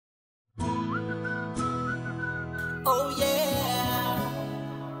Oh yeah.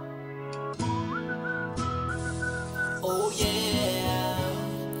 Oh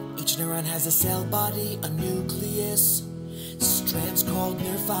yeah. Each neuron has a cell body, a nucleus, strands called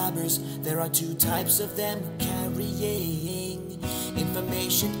nerve fibers. There are two types of them, carrying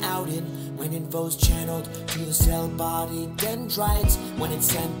information out in when info's channeled to the cell body dendrites. When it's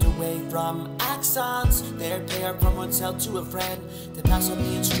sent away from axons, they're paired from one cell to a friend to pass on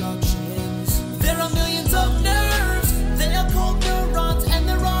the instructions. There are millions of nerves, they are called neurons, and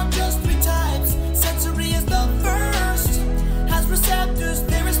there are just three types. Sensory is the first, has receptors,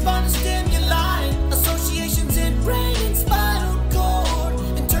 they respond to stimuli, associations in brain and spinal cord,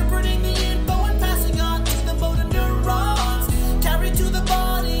 interpreting the info and passing on to the motor neurons, carry to the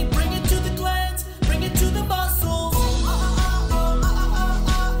body, bring it to the glands, bring it to the muscles.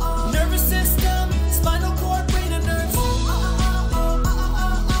 Nervous system, spinal cord, brain and nerves.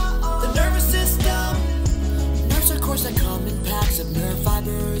 The nervous system. Nerves are cords that come in packs of nerve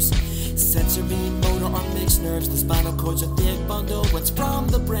fibers. Sensory, motor, or mixed nerves. The spinal cord's a thick bundle, what's from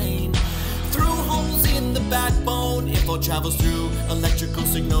the brain. Through holes in the backbone, info travels through electrical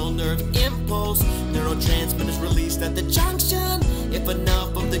signal, nerve impulse. Neurotransmitters released at the junction. If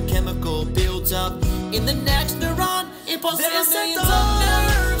enough of the chemical builds up in the next neuron, impulse there are millions of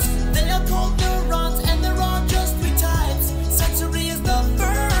nerves, they are called neurons, and there are just three types. Sensory is the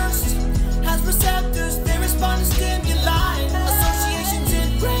first, has receptors, they respond to stimuli, associations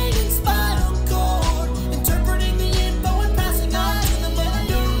in brain and spinal cord, interpreting the info and passing on to the motor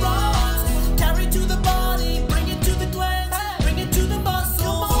neurons, carry to the body, bring it to the glands, bring it to the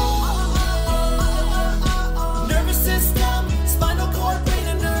muscles. Nervous system, spinal cord, brain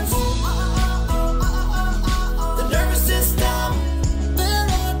and nerves. The nervous system. There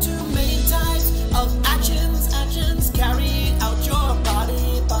are two main types of actions carrying out your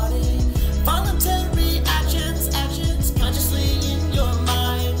body. Voluntary actions consciously in your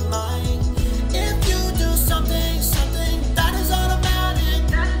mind. If you do something that is automatic.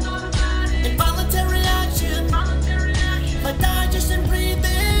 Involuntary action, like digestion, breathing.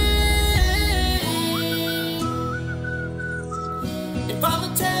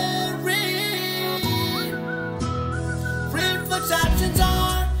 Involuntary reflex actions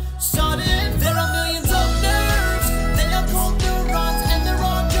are sudden. There are millions of nerves, they are called neurons, and there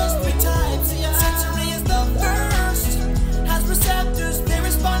are just three types. Sensory is the first, has receptors, they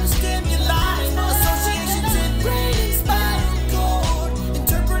respond to stimuli, associations in brain and spinal cord,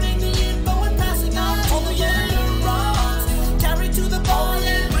 interpreting the info and passing on to the neurons, carry to the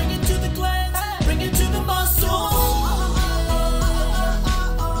body, bring it to the glands, bring it to the muscles.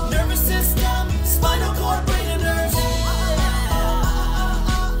 Nervous system, spinal cord, brain and nerves.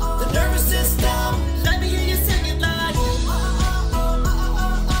 The nervous system. Let me hear you sing it loud.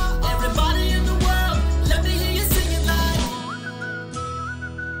 Everybody in the world, let me hear you sing it loud.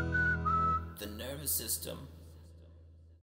 The nervous system.